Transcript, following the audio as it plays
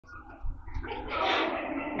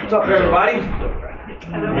What's up, everybody?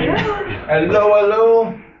 Hello,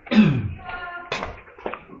 hello.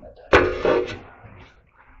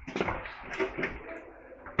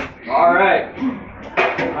 All right.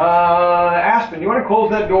 Aspen, you want to close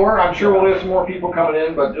that door? I'm sure we'll have some more people coming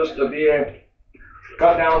in, but just to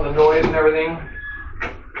cut down the noise and everything.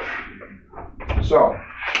 So,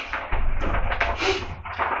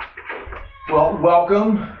 well,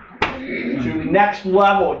 welcome to Next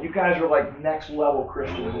Level. You guys are like next level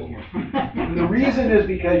Christians in here. And the reason is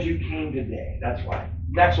because you came today. That's why.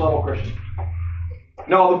 Next Level Christian.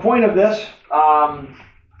 No, the point of this,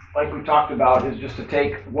 like we talked about, is just to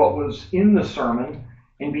take what was in the sermon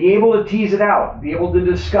and be able to tease it out, be able to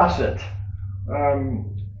discuss it.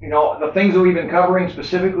 The things that we've been covering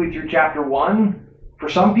specifically through chapter 1, for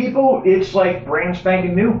some people, it's like brand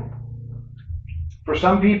spanking new. For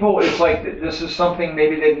some people, it's like this is something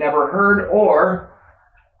maybe they've never heard, or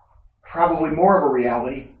probably more of a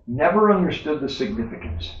reality, never understood the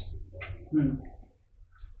significance.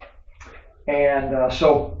 And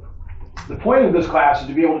so the point of this class is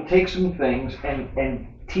to be able to take some things and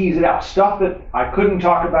tease it out. Stuff that I couldn't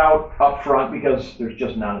talk about up front because there's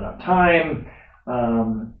just not enough time.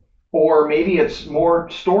 Or maybe it's more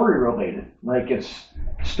story related. Like it's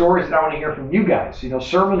stories that I want to hear from you guys.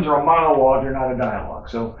 Sermons are a monologue, they're not a dialogue.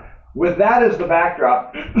 So with that as the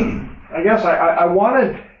backdrop, I guess I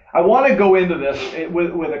want to go into this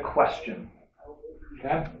with a question.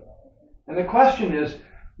 Okay? And the question is,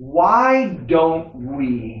 why don't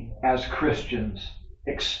we as Christians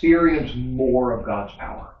experience more of God's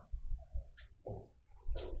power?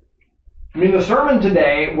 I mean, the sermon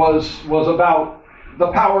today was about the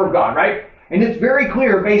power of God, right? And it's very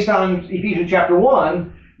clear based on Ephesians chapter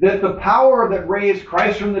 1 that the power that raised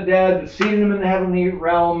Christ from the dead, that seated him in the heavenly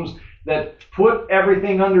realms, that put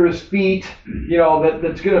everything under his feet,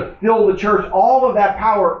 that's going to fill the church, all of that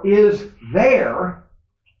power is there.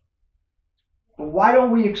 But why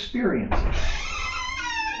don't we experience it?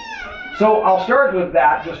 So I'll start with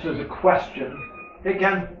that just as a question. Hey,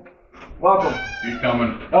 Ken. Welcome. He's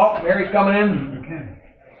coming. Oh, Mary's coming in. Okay.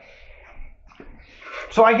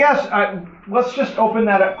 So I guess let's just open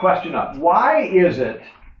that question up. Why is it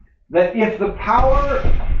that if the power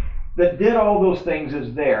that did all those things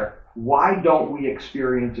is there, why don't we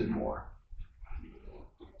experience it more?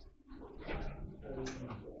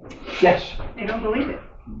 Yes? They don't believe it.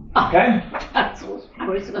 Okay. That's what I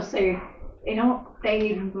was going to say.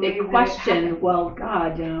 They question, well,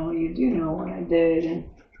 God, you do know what I did, and,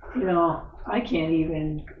 I can't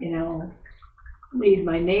even, lead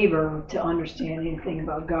my neighbor to understand anything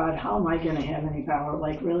about God. How am I going to have any power?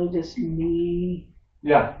 Like, really, just me?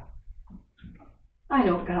 Yeah. I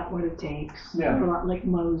don't got what it takes. Yeah. I'm a lot like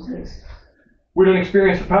Moses. We don't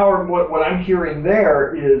experience the power. What I'm hearing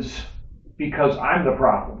there is because I'm the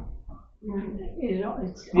problem.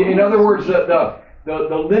 In other words, the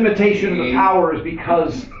limitation of the power is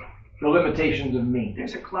because the limitations of me.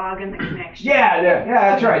 There's a clog in the connection. Yeah,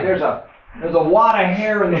 that's right. There's a wad of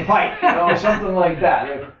hair in the pipe, something like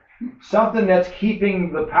that. Something that's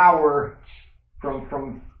keeping the power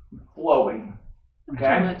from flowing.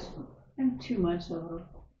 Okay? I'm too much of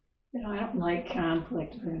I don't like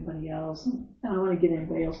conflict with anybody else. And I don't want to get in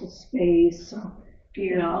anybody else's space. So,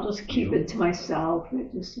 I'll just keep it to myself.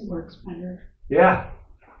 It just works better. Yeah.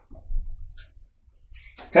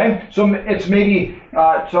 Okay, so it's maybe,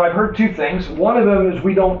 so I've heard two things. One of them is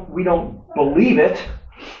we don't believe it.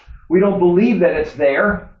 We don't believe that it's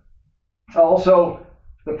there. Also,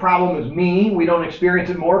 the problem is me. We don't experience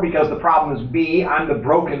it more because the problem is me. I'm the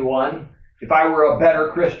broken one. If I were a better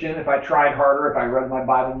Christian, if I tried harder, if I read my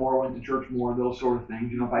Bible more, went to church more, those sort of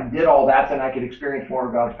things, if I did all that, then I could experience more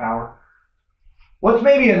of God's power. What's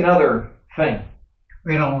maybe another thing?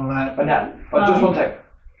 We don't know that. Annette, just one second.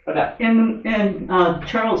 Annette. In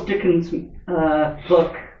Charles Dickens'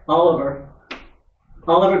 book, Oliver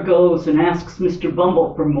goes and asks Mr.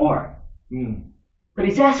 Bumble for more. But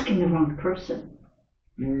he's asking the wrong person.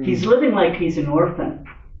 He's living like he's an orphan.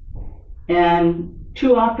 And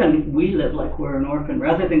too often we live like we're an orphan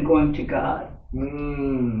rather than going to God.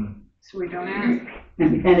 So we don't ask.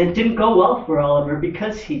 And it didn't go well for Oliver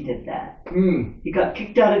because he did that. He got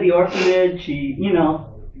kicked out of the orphanage. He,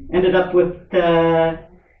 ended up with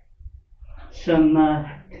some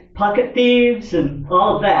pocket thieves and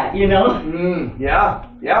all of that, Yeah.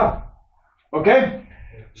 Okay.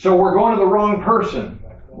 So we're going to the wrong person.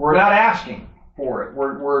 We're not asking for it.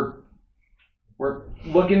 We're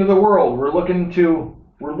looking to the world. We're looking to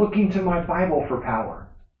my Bible for power.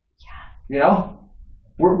 Yeah.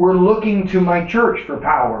 We're looking to my church for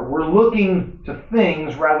power. We're looking to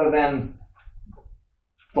things rather than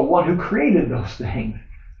the one who created those things.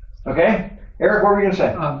 Okay? Eric, what were you going to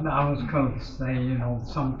say? I was going to say,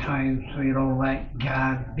 sometimes we don't let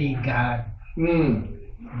God be God. We,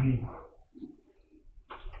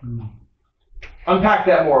 Unpack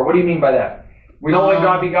that more. What do you mean by that? We don't let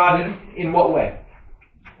God be God in what way?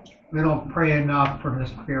 we don't pray enough for the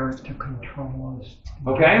Spirit to control us.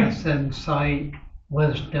 Okay. Give us insight,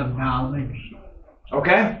 wisdom, knowledge.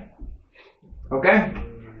 Okay? Okay?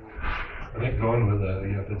 I think going with that,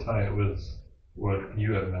 you have to tie it with what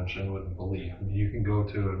you had mentioned with belief. I mean, you can go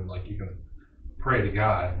to and you can pray to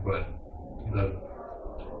God, but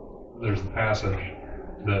there's the passage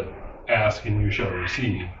that ask and you shall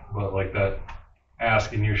receive. But that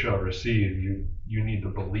ask and you shall receive, you need to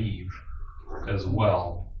believe as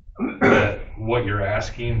well that what you're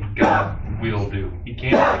asking, God will do. He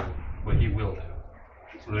can't do, but He will do.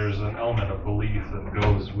 So there's an element of belief that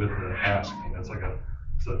goes with the asking. It's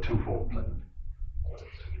a twofold thing.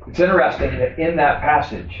 It's interesting that in that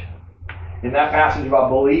passage about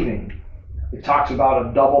believing, it talks about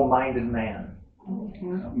a double-minded man.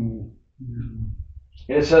 And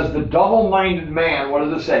it says the double-minded man, what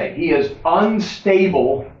does it say? He is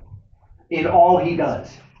unstable in all he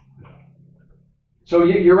does. So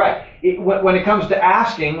you're right. When it comes to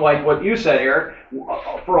asking, like what you said, Eric,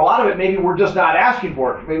 for a lot of it, maybe we're just not asking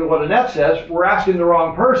for it. Maybe what Annette says, we're asking the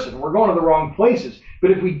wrong person. We're going to the wrong places.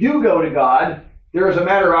 But if we do go to God, there is a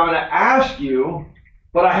matter of I'm going to ask you,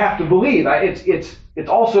 but I have to believe. It's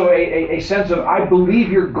also a sense of I believe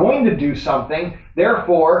you're going to do something,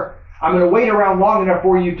 therefore I'm going to wait around long enough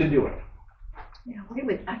for you to do it. Yeah, wait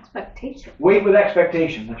with expectation. Wait with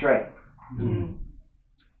expectation, that's right.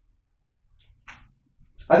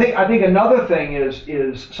 I think another thing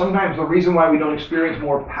is sometimes the reason why we don't experience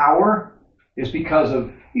more power is because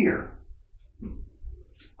of fear.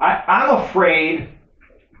 I'm afraid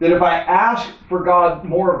that if I ask for God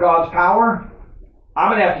more of God's power, I'm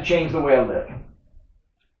going to have to change the way I live.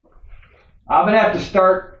 I'm going to have to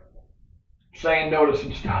start saying no to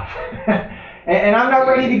some stuff. and I'm not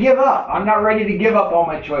ready to give up. I'm not ready to give up all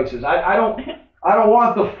my choices. I don't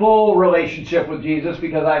want the full relationship with Jesus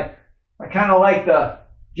because I kind of like the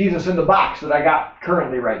Jesus in the box that I got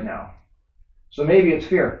currently right now. So maybe it's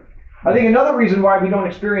fear. I think another reason why we don't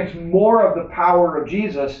experience more of the power of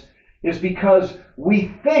Jesus is because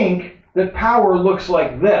we think that power looks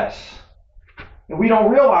like this. And we don't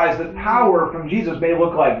realize that power from Jesus may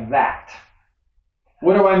look like that.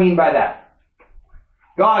 What do I mean by that?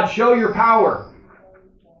 God, show your power.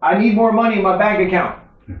 I need more money in my bank account.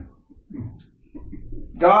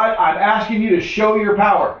 God, I'm asking you to show your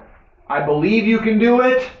power. I believe you can do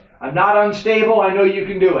it. I'm not unstable. I know you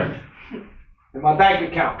can do it. In my bank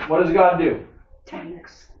account, what does God do?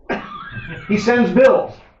 He sends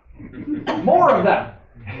bills. More of them.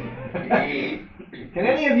 Can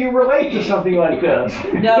any of you relate to something like this?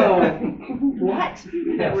 No. What?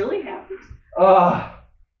 That really happens?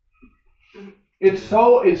 It's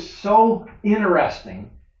so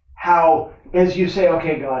interesting how, as you say,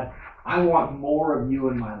 okay, God, I want more of you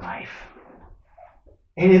in my life.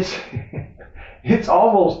 And it's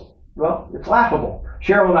almost, it's laughable.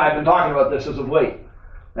 Cheryl and I have been talking about this as of late.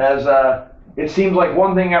 As it seems like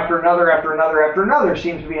one thing after another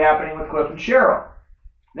seems to be happening with Cliff and Cheryl.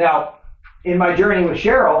 Now, in my journey with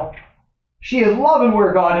Cheryl, she is loving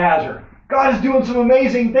where God has her. God is doing some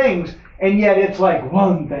amazing things, and yet it's like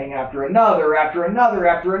one thing after another.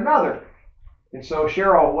 And so,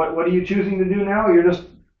 Cheryl, what are you choosing to do now? You're just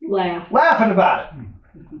laughing about it.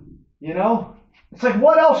 It's like,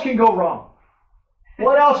 what else can go wrong?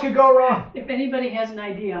 What else could go wrong? If anybody has an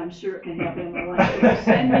idea, I'm sure it can happen in my life.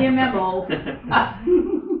 Send me a memo.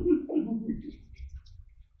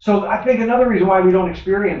 So I think another reason why we don't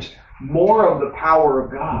experience more of the power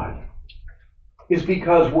of God is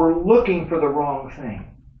because we're looking for the wrong thing.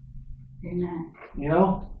 Amen.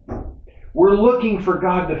 We're looking for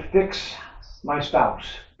God to fix my spouse.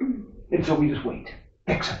 And so we just wait.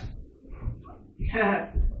 Fix him.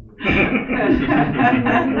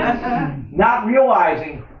 Not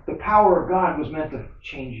realizing the power of God was meant to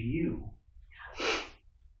change you.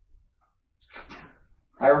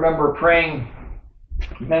 I remember praying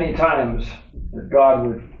many times that God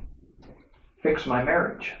would fix my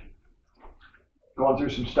marriage. Going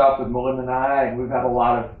through some stuff with Melinda and I, and we've had a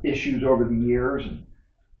lot of issues over the years, and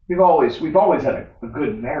we've always had a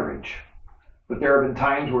good marriage. But there have been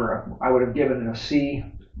times where I would have given it a C,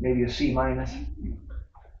 maybe a C minus.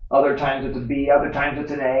 Other times it's a B, other times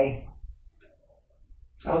it's an A.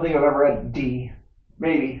 I don't think I've ever had a D,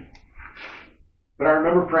 maybe. But I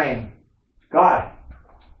remember praying, God,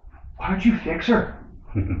 why don't you fix her?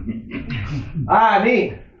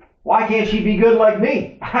 Why can't she be good like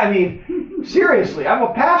me? I mean, seriously, I'm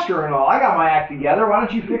a pastor and all. I got my act together. Why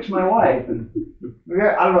don't you fix my wife? And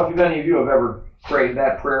I don't know if any of you have ever prayed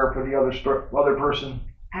that prayer for the other person.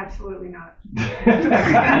 Absolutely not.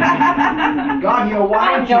 God,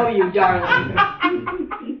 why I don't know you, you, darling.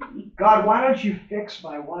 God, why don't you fix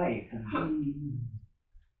my wife? And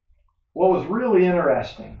what was really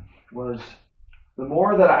interesting was the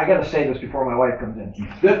more that I got to say this before my wife comes in.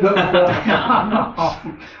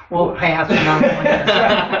 We'll pass it on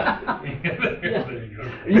There you go.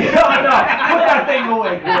 Yeah, no, put that thing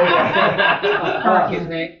away.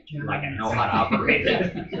 later. Like I know how to operate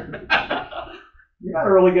it. You're not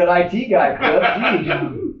a really good IT guy, Cliff.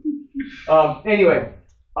 Geez. Anyway,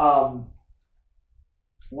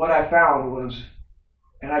 what I found was,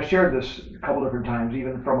 and I've shared this a couple different times,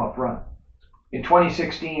 even from up front. In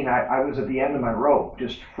 2016, I was at the end of my rope,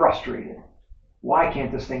 just frustrated. Why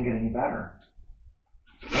can't this thing get any better?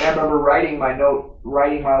 And I remember writing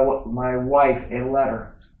my wife a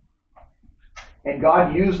letter. And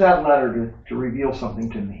God used that letter to reveal something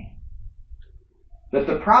to me. That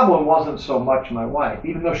the problem wasn't so much my wife,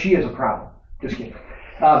 even though she is a problem. Just kidding.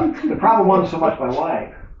 The problem wasn't so much my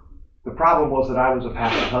wife. The problem was that I was a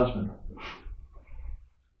passive husband.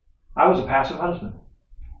 I was a passive husband.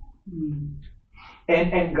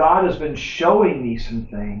 And God has been showing me some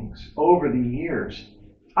things over the years.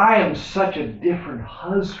 I am such a different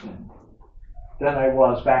husband than I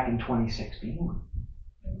was back in 2016.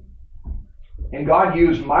 And God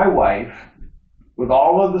used my wife with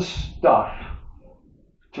all of the stuff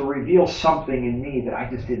to reveal something in me that I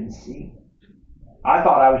just didn't see. I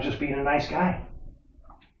thought I was just being a nice guy.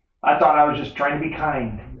 I thought I was just trying to be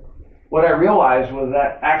kind. What I realized was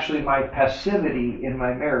that actually my passivity in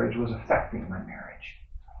my marriage was affecting my marriage.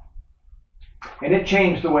 And it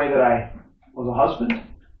changed the way that I was a husband.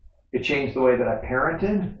 It changed the way that I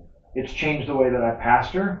parented. It's changed the way that I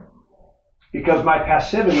pastor. Because my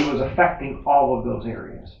passivity was affecting all of those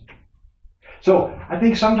areas. So I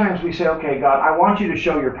think sometimes we say, okay, God, I want you to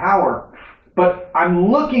show your power, but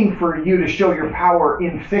I'm looking for you to show your power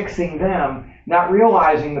in fixing them, not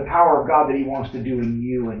realizing the power of God that he wants to do in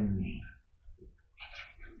you and in me.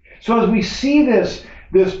 So as we see this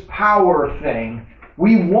power thing,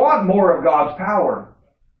 we want more of God's power.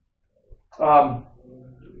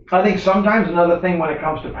 I think sometimes another thing when it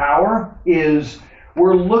comes to power is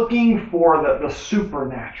we're looking for the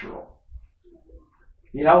supernatural.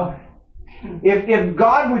 You know, if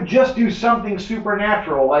God would just do something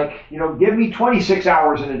supernatural, like, give me 26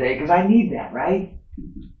 hours in a day, because I need that, right?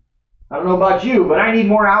 I don't know about you, but I need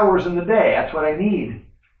more hours in the day. That's what I need.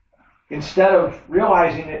 Instead of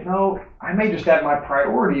realizing that, no, I may just have my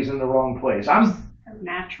priorities in the wrong place.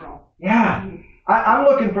 Natural. Yeah. I'm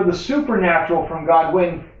looking for the supernatural from God.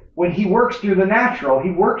 When he works through the natural, he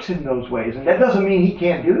works in those ways. And that doesn't mean he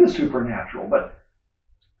can't do the supernatural, but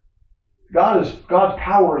God's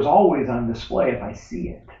power is always on display if I see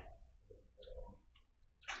it.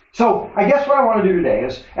 So I guess what I want to do today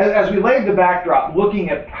is, as we laid the backdrop, looking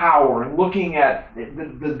at power and looking at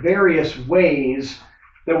the various ways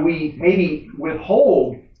that we maybe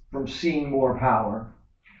withhold from seeing more power,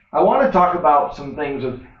 I want to talk about some things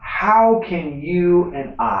of how can you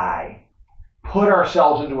and I put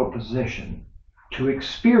ourselves into a position to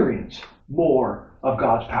experience more of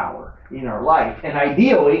God's power in our life. And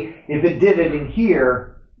ideally, if it did it in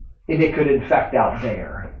here, and it could infect out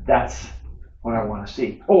there. That's what I want to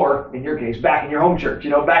see. Or, in your case, back in your home church,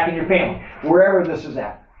 back in your family, wherever this is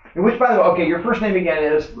at. And which, by the way, okay, your first name again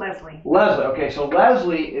is? Leslie. Leslie. Okay, so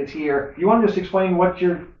Leslie is here. You want to just explain what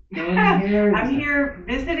you're doing here? I'm here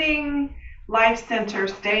visiting Life Center,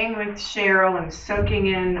 staying with Cheryl and soaking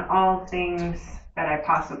in all things that I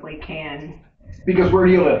possibly can. Because where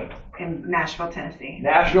do you live? In Nashville, Tennessee.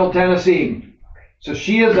 Nashville, Tennessee. So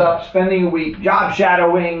she is up spending a week job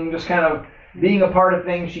shadowing, just kind of being a part of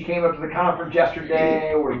things. She came up to the conference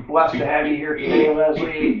yesterday. We're blessed to have you here today,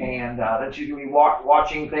 Leslie. And that she's going to be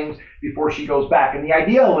watching things before she goes back. And the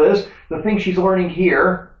ideal is the thing she's learning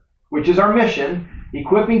here, which is our mission,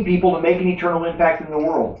 equipping people to make an eternal impact in the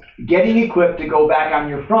world. Getting equipped to go back on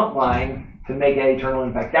your front line to make an eternal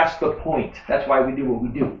impact. That's the point. That's why we do what we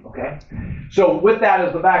do, okay? So with that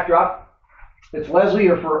as the backdrop, it's Leslie,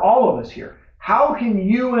 or for all of us here, how can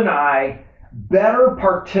you and I better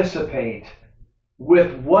participate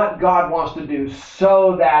with what God wants to do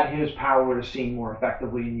so that his power is seen more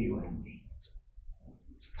effectively in you and in me?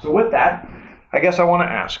 So with that, I guess I want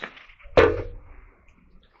to ask,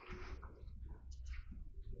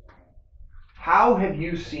 how have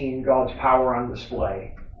you seen God's power on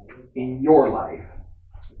display in your life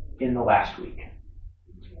in the last week?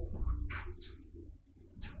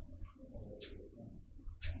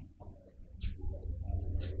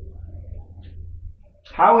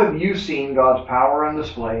 How have you seen God's power on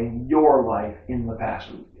display in your life in the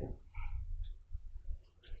past week?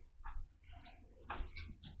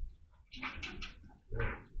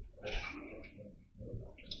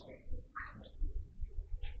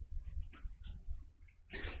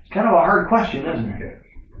 Kind of a hard question, isn't it?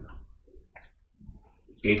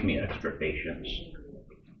 Gave me extra patience.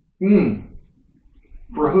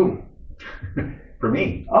 For who? For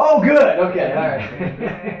me. Oh, good. Okay, all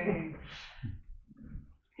right.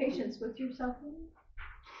 Patience with yourself.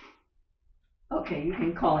 Okay, you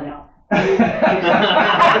can call it out.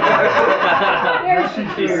 There's some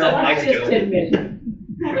She truth. said, Let's "I just do." admit it.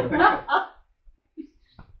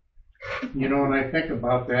 You know, when I think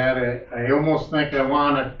about that, I almost think I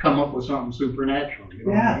want to come up with something supernatural. You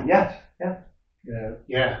know what I Yeah, mean? yes, yeah.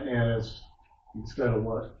 Yeah, as instead of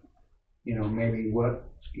what, you know, maybe what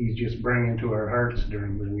he's just bringing to our hearts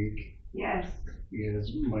during the week Yes.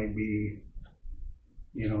 might be,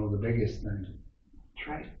 you know, the biggest thing. That's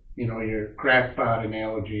right. You know, your crackpot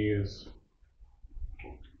analogy is,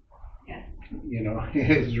 Yeah. you know,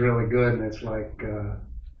 is really good, and it's like,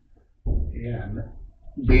 yeah,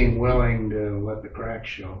 being willing to let the cracks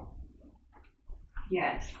show.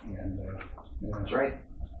 Yes. And That's right.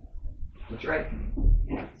 That's right.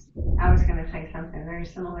 Yes. I was going to say something very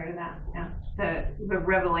similar to that. Yeah. The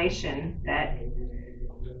revelation that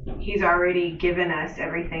he's already given us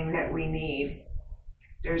everything that we need.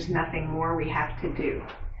 There's nothing more we have to do.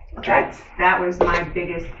 That was my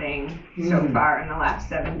biggest thing so far in the last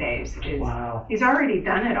 7 days is Wow. he's already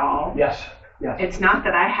done it all. Yes, yes. It's not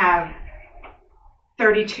that I have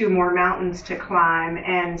 32 more mountains to climb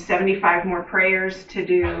and 75 more prayers to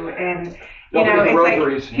do, and you Don't know, forget the it's like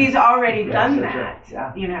rosaries. he's already Yes, done that's that.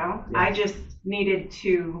 right. Yeah. You know, Yeah. I just needed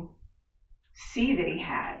to see that he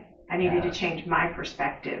had. I needed to change my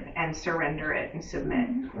perspective and surrender it and submit.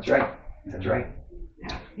 That's right. That's right.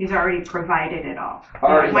 Yeah. He's already provided it all.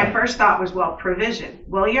 Already My done. first thought was, well, provision.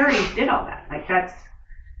 Well, he already did all that. Like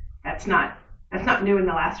that's not new in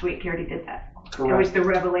the last week. He already did that. Correct. It was the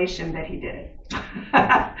revelation that he did it.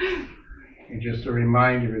 And just a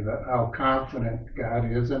reminder that how confident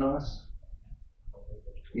God is in us,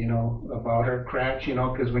 you know, about our cracks, you know,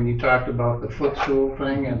 because when you talked about the footstool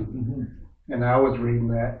thing, and I was reading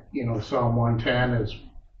that, you know, Psalm 110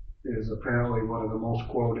 is apparently one of the most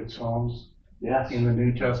quoted psalms Yes. in the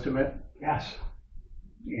New Testament. Yes.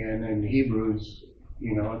 And in Hebrews,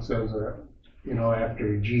 you know, it says, you know,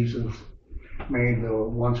 after Jesus made the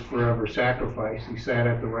once forever sacrifice, he sat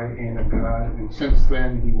at the right hand of God, and since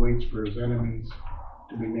then he waits for his enemies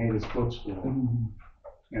to be made his footstool.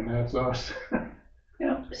 And that's us. You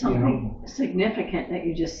know, something significant that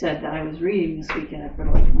you just said that I was reading this weekend, I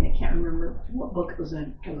forgot, I can't remember what book it was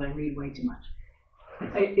in because I read way too much.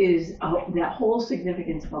 It is that whole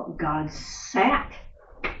significance about God sat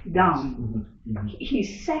down. He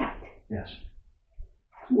sat. Yes.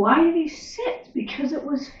 Why did he sit? Because it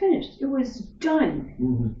was finished. It was done.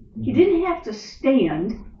 Mm-hmm. He didn't have to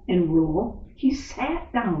stand and rule. He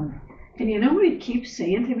sat down. And you know what he keeps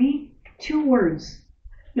saying to me? 2 words.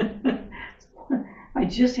 I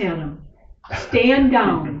just had him. Stand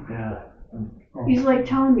down. Yeah. He's like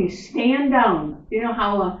telling me, stand down. You know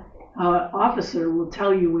how an officer will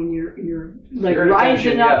tell you when you're like Your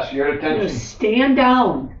rising attention, up. yes, your attention. Stand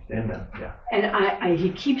down. Stand down, yeah. And he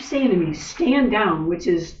keeps saying to me, stand down, which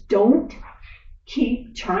is don't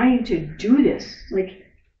keep trying to do this. Like,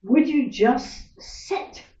 would you just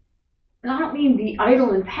sit? And I don't mean be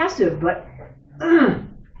idle and passive, but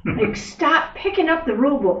like stop picking up the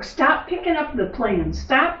rule book, stop picking up the plan,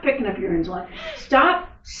 stop picking up your intellect, stop,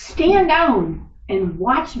 stand down and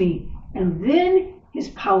watch me, and then his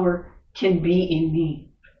power can be in me.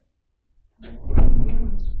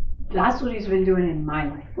 That's what he's been doing in my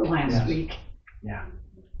life the last week. Yeah.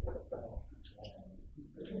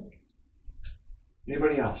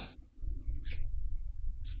 Anybody else?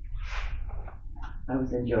 I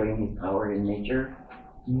was enjoying his power in nature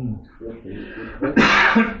with the eclipse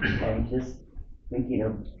and just thinking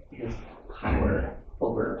of his power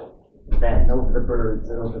over that and over the birds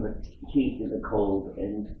and over the heat and the cold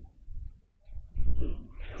and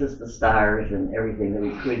just the stars and everything that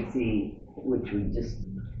we could see, which we just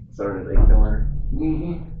sort of ignore.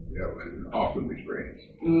 Yeah, and often we experience.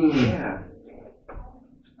 Yeah.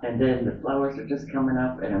 And then the flowers are just coming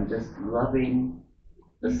up and I'm just loving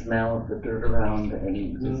the smell of the dirt around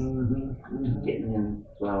and just getting in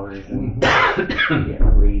flowers and getting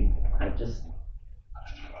the leaves. I'm just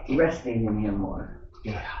resting in him more.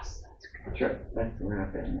 Yes, that's right. That's where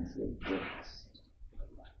I've been this week.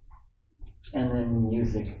 And then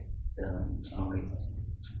music always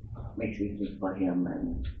makes me think about him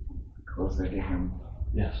and closer to him.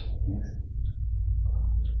 Yes.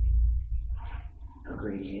 How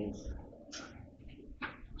great he is.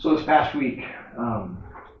 So this past week,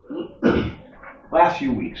 last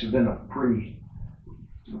few weeks have been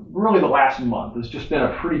really the last month has just been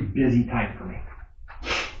a pretty busy time for me.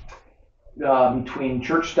 Between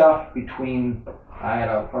church stuff, I had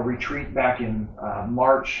a retreat back in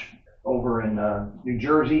March over in New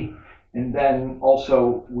Jersey, and then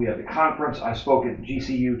also we had the conference. I spoke at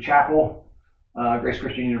GCU Chapel, Grace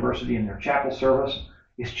Christian University, in their chapel service.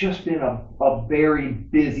 It's just been a very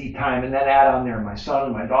busy time, and then add on there, my son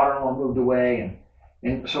and my daughter-in-law moved away,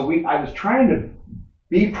 and so I was trying to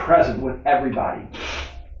be present with everybody,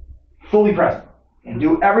 fully present, and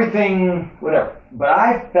do everything, whatever. But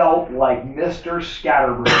I felt like Mr.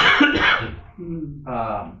 Scatterbrain.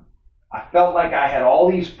 I felt like I had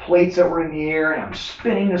all these plates that were in the air, and I'm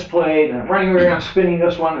spinning this plate, and I'm running over here, and I'm spinning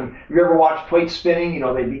this one. And have you ever watched plates spinning? You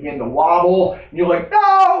know, they begin to wobble, and you're like,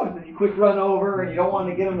 no! And then you quick run over, and you don't want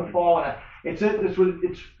to get them to fall. And it's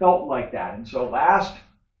felt like that. And so this past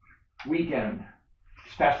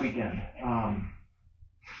weekend,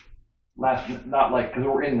 not like, because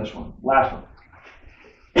we're in this one, last one,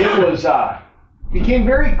 it became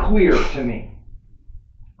very clear to me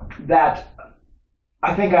that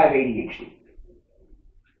I think I have ADHD.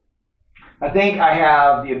 I think I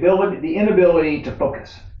have the inability to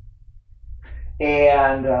focus.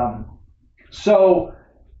 And so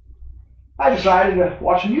I decided to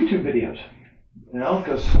watch some YouTube videos,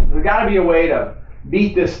 because there's got to be a way to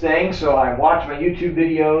beat this thing. So I watched my YouTube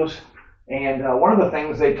videos, and one of the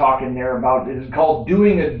things they talk in there about is called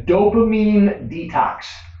doing a dopamine detox.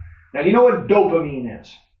 Now, you know what dopamine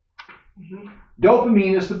is? Mm-hmm.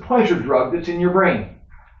 Dopamine is the pleasure drug that's in your brain,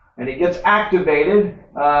 and it gets activated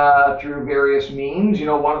through various means.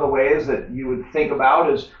 One of the ways that you would think about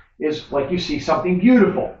is like you see something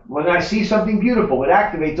beautiful. When I see something beautiful, it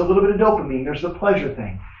activates a little bit of dopamine. There's the pleasure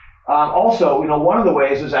thing. Also, one of the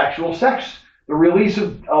ways is actual sex, the release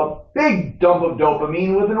of a big dump of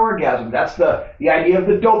dopamine with an orgasm. That's the idea of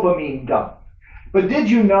the dopamine dump. But did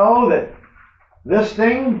you know that this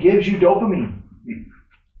thing gives you dopamine?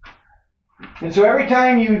 And so every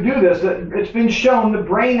time you do this, it's been shown the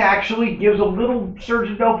brain actually gives a little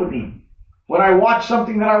surge of dopamine. When I watch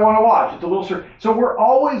something that I want to watch, it's a little surge. So we're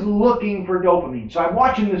always looking for dopamine. So I'm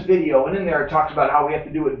watching this video, and in there it talks about how we have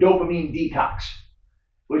to do a dopamine detox,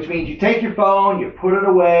 which means you take your phone, you put it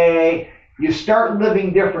away, you start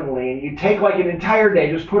living differently, and you take like an entire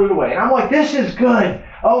day, just put it away. And I'm like, this is good.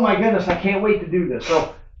 Oh my goodness, I can't wait to do this.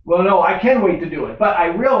 So, well, no, I can wait to do it, but I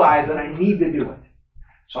realize that I need to do it.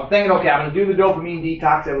 So I'm thinking, okay, I'm going to do the dopamine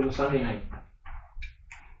detox. That was a Sunday night.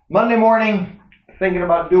 Monday morning, thinking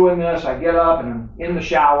about doing this, I get up and I'm in the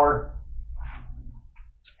shower,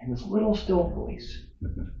 and this little still voice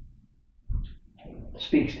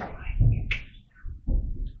speaks to me.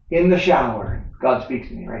 In the shower, God speaks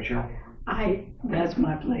to me, right, Cheryl? That's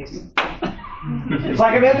my place. It's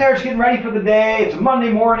like I'm in there, it's getting ready for the day, it's a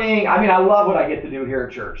Monday morning. I mean, I love what I get to do here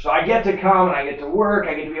at church. So I get to come and I get to work,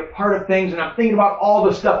 I get to be a part of things, and I'm thinking about all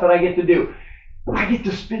the stuff that I get to do. I get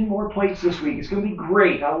to spin more plates this week. It's going to be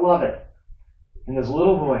great. I love it. And this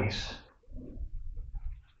little voice,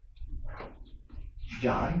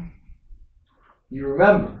 John, you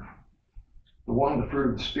remember the one with the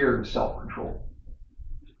fruit of the Spirit is self-control.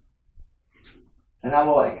 And I'm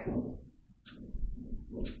like,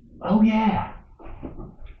 oh yeah,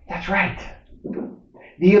 that's right.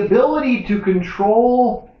 The ability to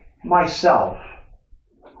control myself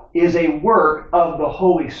is a work of the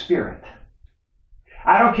Holy Spirit.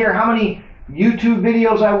 I don't care how many YouTube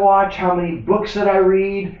videos I watch, how many books that I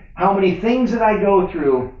read, how many things that I go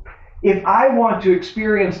through. If I want to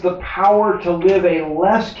experience the power to live a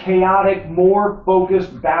less chaotic, more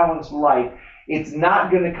focused, balanced life, it's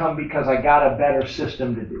not going to come because I got a better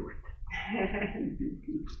system to do it.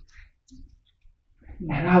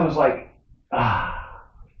 And I was like,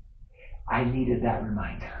 I needed that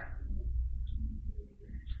reminder.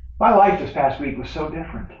 My life this past week was so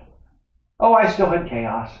different. Oh, I still had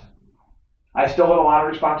chaos. I still had a lot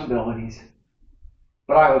of responsibilities.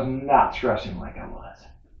 But I was not stressing like I was.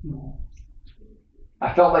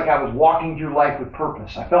 I felt like I was walking through life with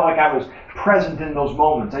purpose. I felt like I was present in those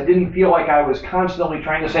moments. I didn't feel like I was constantly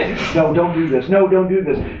trying to say, no, don't do this. No, don't do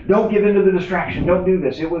this. Don't give in to the distraction. Don't do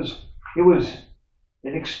this. It was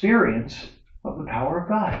an experience of the power of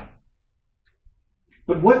God.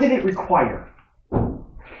 But what did it require?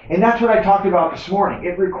 And that's what I talked about this morning.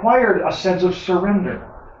 It required a sense of surrender,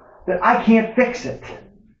 that I can't fix it.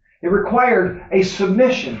 It required a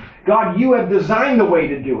submission. God, you have designed the way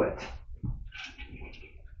to do it.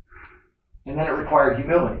 And then it required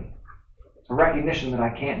humility. a recognition that I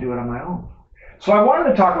can't do it on my own. So I wanted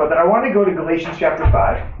to talk about that. I wanted to go to Galatians chapter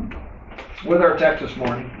 5 with our text this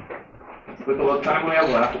morning, with the little time we have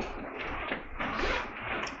left.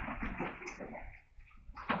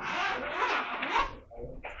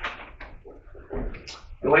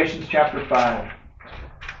 Galatians chapter 5.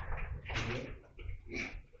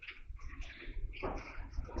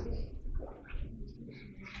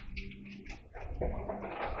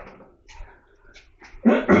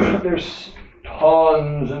 There's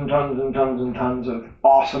tons and tons and tons and tons of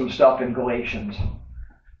awesome stuff in Galatians.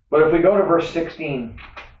 But if we go to verse 16,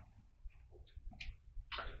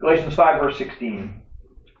 Galatians 5 verse 16,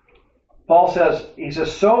 Paul says, he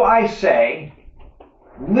says, "So I say,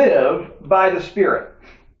 live by the Spirit.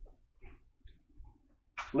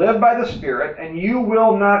 Live by the Spirit, and you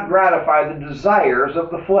will not gratify the desires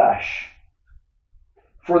of the flesh.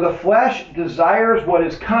 For the flesh desires what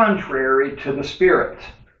is contrary to the Spirit,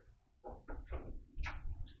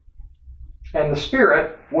 and the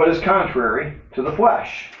Spirit what is contrary to the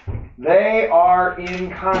flesh. They are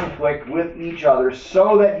in conflict with each other,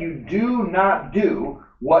 so that you do not do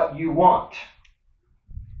what you want.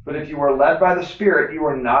 But if you are led by the Spirit, you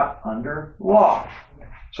are not under law."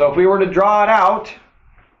 So if we were to draw it out,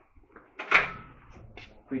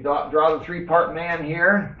 if we draw the three-part man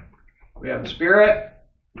here, we have the Spirit.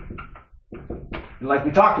 And like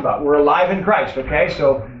we talked about, we're alive in Christ, okay?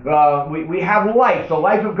 So we have life. The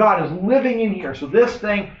life of God is living in here. So this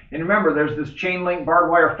thing, and remember, there's this chain link, barbed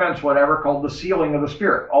wire fence, whatever, called the sealing of the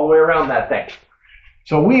Spirit, all the way around that thing.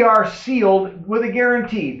 So we are sealed with a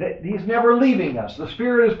guarantee that He's never leaving us. The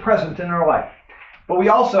Spirit is present in our life. But we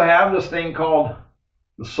also have this thing called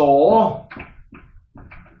the soul,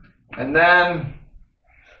 and then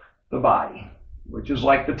the body, which is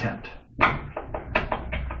like the tent.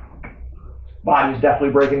 Body's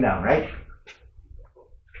definitely breaking down, right?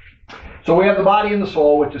 So we have the body and the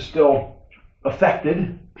soul, which is still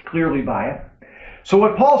affected clearly by it. So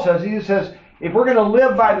what Paul says, he says, if we're going to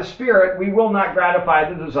live by the Spirit, we will not gratify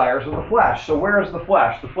the desires of the flesh. So where is the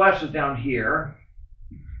flesh? The flesh is down here.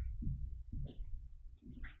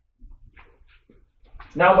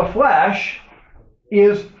 Now the flesh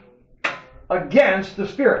is against the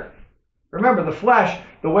Spirit. Remember, the flesh,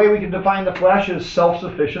 the way we can define the flesh is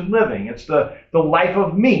self-sufficient living. It's the life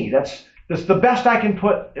of me. That's the best I can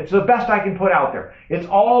put. It's the best I can put out there. It's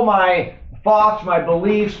all my thoughts, my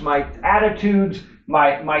beliefs, my attitudes,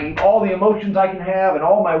 my all the emotions I can have, and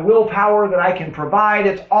all my willpower that I can provide.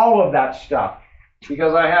 It's all of that stuff,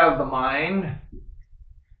 because I have the mind,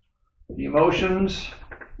 the emotions,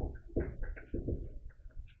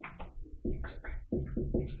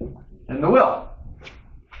 and the will.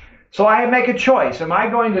 So I make a choice. Am I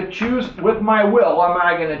going to choose with my will? Am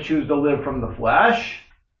I going to choose to live from the flesh?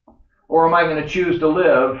 Or am I going to choose to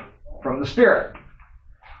live from the Spirit?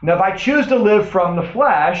 Now, if I choose to live from the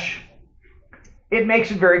flesh, it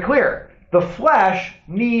makes it very clear. The flesh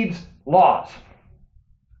needs laws.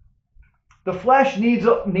 The flesh needs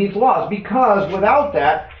laws, because without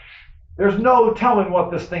that, there's no telling what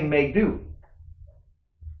this thing may do.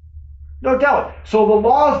 No telling. So the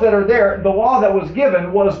laws that are there, the law that was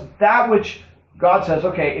given was that which God says,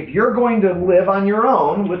 okay, if you're going to live on your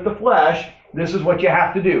own with the flesh, this is what you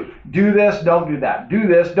have to do. Do this, don't do that. Do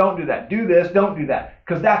this, don't do that. Do this, don't do that.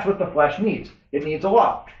 Because that's what the flesh needs. It needs a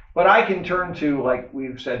law. But I can turn to, like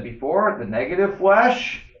we've said before, the negative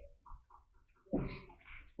flesh,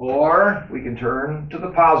 or we can turn to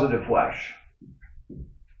the positive flesh.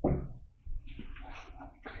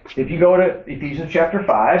 If you go to Ephesians chapter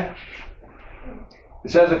 5, it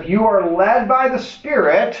says, if you are led by the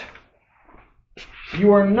Spirit,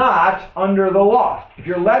 you are not under the law. If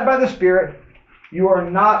you're led by the Spirit, you are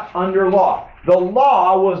not under law. The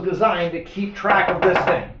law was designed to keep track of this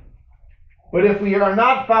thing. But if we are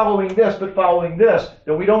not following this, but following this,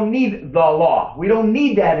 then we don't need the law. We don't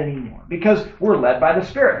need that anymore, because we're led by the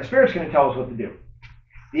Spirit. The Spirit's going to tell us what to do.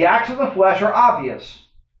 The acts of the flesh are obvious.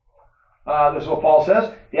 This is what Paul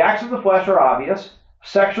says. The acts of the flesh are obvious.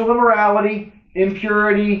 Sexual immorality,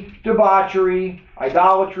 impurity, debauchery,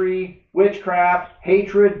 idolatry, witchcraft,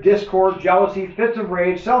 hatred, discord, jealousy, fits of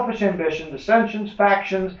rage, selfish ambition, dissensions,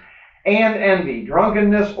 factions, and envy,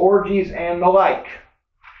 drunkenness, orgies, and the like.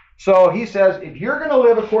 So he says, if you're going to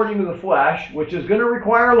live according to the flesh, which is going to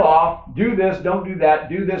require law, do this, don't do that,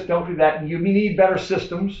 do this, don't do that, and you need better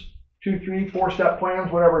systems, 2, 3, 4-step plans,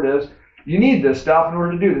 whatever it is. You need this stuff in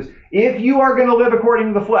order to do this. If you are going to live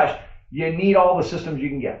according to the flesh, you need all the systems you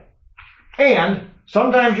can get. And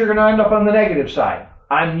sometimes you're going to end up on the negative side.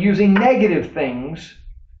 I'm using negative things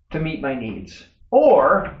to meet my needs.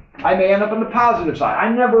 Or I may end up on the positive side. I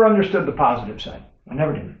never understood the positive side. I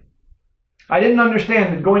never did. I didn't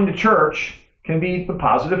understand that going to church can be the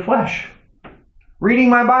positive flesh. Reading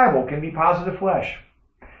my Bible can be positive flesh.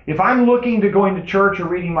 If I'm looking to going to church or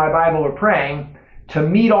reading my Bible or praying to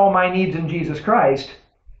meet all my needs in Jesus Christ,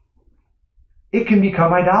 it can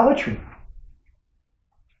become idolatry.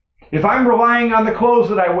 If I'm relying on the clothes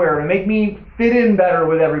that I wear to make me fit in better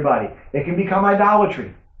with everybody, it can become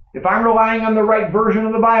idolatry. If I'm relying on the right version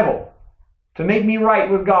of the Bible to make me right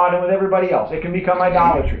with God and with everybody else, it can become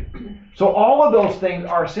idolatry. So all of those things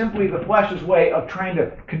are simply the flesh's way of trying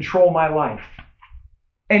to control my life.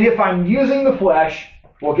 And if I'm using the flesh,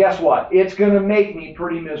 well, guess what? It's going to make me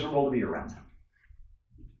pretty miserable to be around.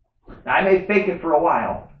 Now, I may fake it for a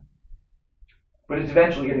while, but it's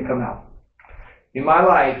eventually going to come out. In my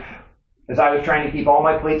life, as I was trying to keep all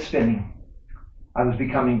my plates spinning, I was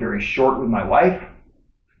becoming very short with my wife,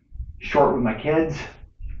 short with my kids.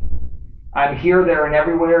 I'm here, there, and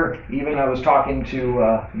everywhere. Even I was talking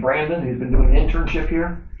to Brandon, who's been doing an internship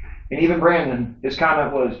here. And even Brandon, his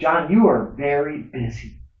comment was, John, you are very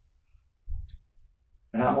busy.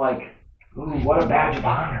 And I'm like, ooh, what a badge of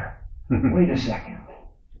honor. Wait a second.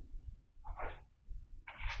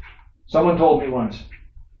 Someone told me once,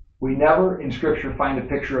 we never in Scripture find a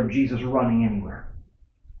picture of Jesus running anywhere.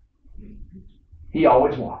 He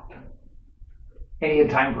always walked. And he had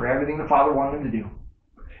time for everything the Father wanted him to do.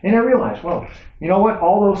 And I realized, well, you know what?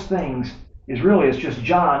 All those things it's just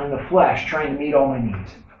John in the flesh trying to meet all my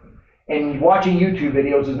needs. And watching YouTube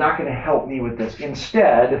videos is not going to help me with this.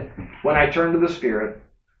 Instead, when I turn to the Spirit,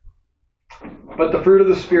 but the fruit of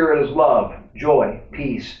the Spirit is love, joy,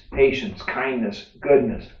 peace, patience, kindness,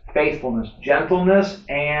 goodness, faithfulness, gentleness,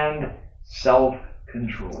 and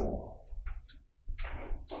self-control.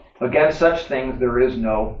 Against such things there is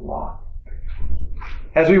no law.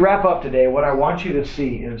 As we wrap up today, what I want you to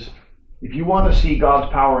see is, if you want to see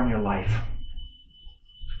God's power in your life,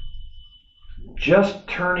 just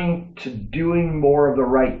turning to doing more of the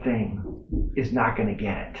right thing is not going to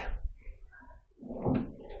get it.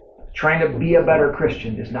 Trying to be a better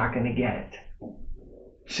Christian is not going to get it.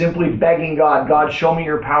 Simply begging God, God, show me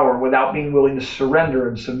your power, without being willing to surrender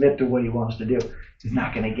and submit to what he wants to do, is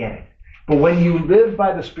not going to get it. But when you live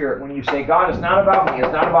by the Spirit, when you say, God, it's not about me,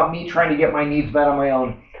 it's not about me trying to get my needs met on my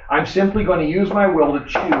own, I'm simply going to use my will to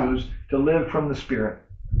choose to live from the Spirit.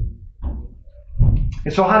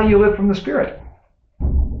 And so how do you live from the Spirit?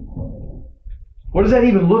 What does that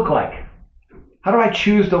even look like? How do I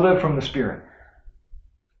choose to live from the Spirit?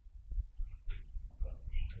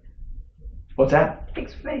 What's that? It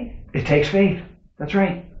takes faith. It takes faith. That's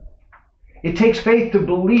right. It takes faith to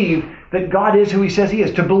believe that God is who he says he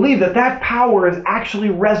is, to believe that that power is actually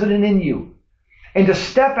resident in you, and to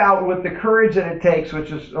step out with the courage that it takes,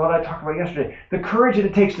 which is what I talked about yesterday, the courage that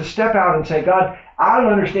it takes to step out and say, God, I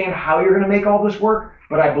don't understand how you're going to make all this work,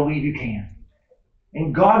 but I believe you can.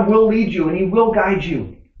 And God will lead you, and he will guide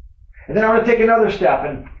you. And then I'm going to take another step,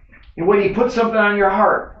 and when he puts something on your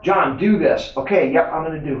heart, John, do this. Okay, yep, I'm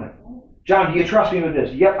going to do it. John, do you trust me with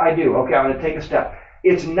this? Yep, I do. Okay, I'm going to take a step.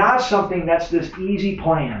 It's not something that's this easy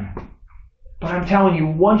plan. But I'm telling you,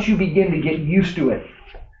 once you begin to get used to it,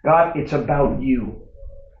 God, it's about you.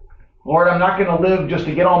 Lord, I'm not going to live just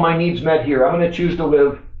to get all my needs met here. I'm going to choose to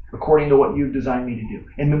live according to what you've designed me to do.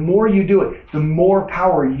 And the more you do it, the more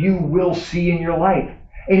power you will see in your life.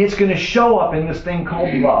 And it's going to show up in this thing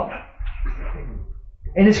called love.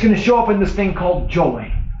 And it's going to show up in this thing called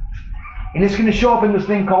joy. And it's going to show up in this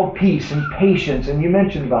thing called peace and patience. And you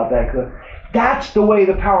mentioned about that, Cliff. That's the way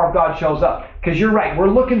the power of God shows up. Because you're right, we're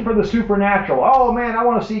looking for the supernatural. Oh man, I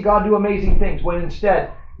want to see God do amazing things. When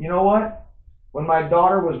instead, you know what? When my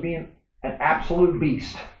daughter was being an absolute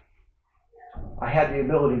beast, I had the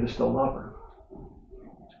ability to still love her.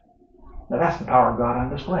 Now that's the power of God on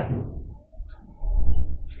display.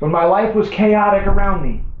 When my life was chaotic around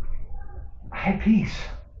me, I had peace.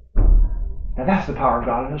 Now that's the power of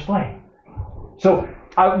God on display. So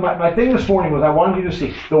my thing this morning was I wanted you to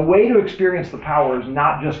see the way to experience the power is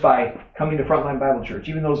not just by coming to Frontline Bible Church,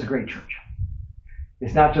 even though it's a great church.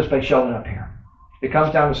 It's not just by showing up here. It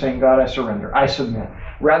comes down to saying, God, I surrender. I submit.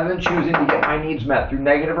 Rather than choosing to get my needs met through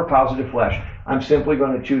negative or positive flesh, I'm simply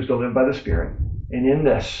going to choose to live by the Spirit. And in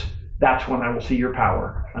this, that's when I will see your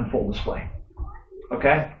power on full display.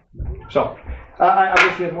 Okay? So, I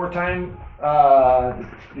wish we had more time.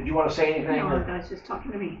 Did you want to say anything? No, God's just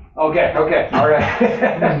talking to me. Okay, all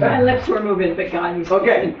right. My lips were moving, but God was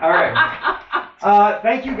Okay, all right.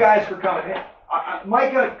 Thank you guys for coming.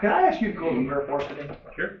 Micah, can I ask you to close the prayer for us today?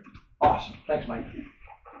 Sure. Awesome. Thanks, Mike.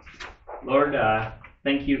 Lord,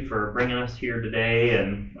 thank you for bringing us here today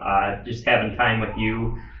and just having time with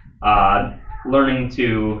you, learning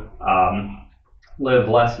to live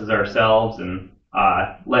less as ourselves and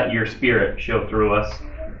let your spirit show through us.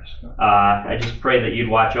 I just pray that you'd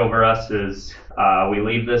watch over us as we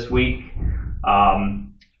leave this week.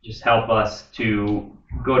 Just help us to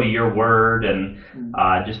go to your word and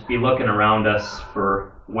just be looking around us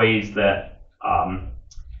for ways that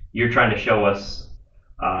you're trying to show us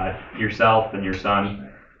yourself and your son.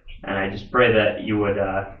 And I just pray that you would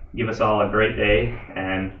give us all a great day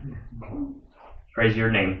and praise your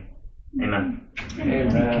name. Amen.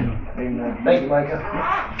 Amen. Amen. Thank you, Micah.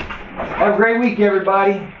 Have a great week,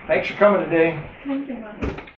 everybody. Thanks for coming today. Thank you, Mom.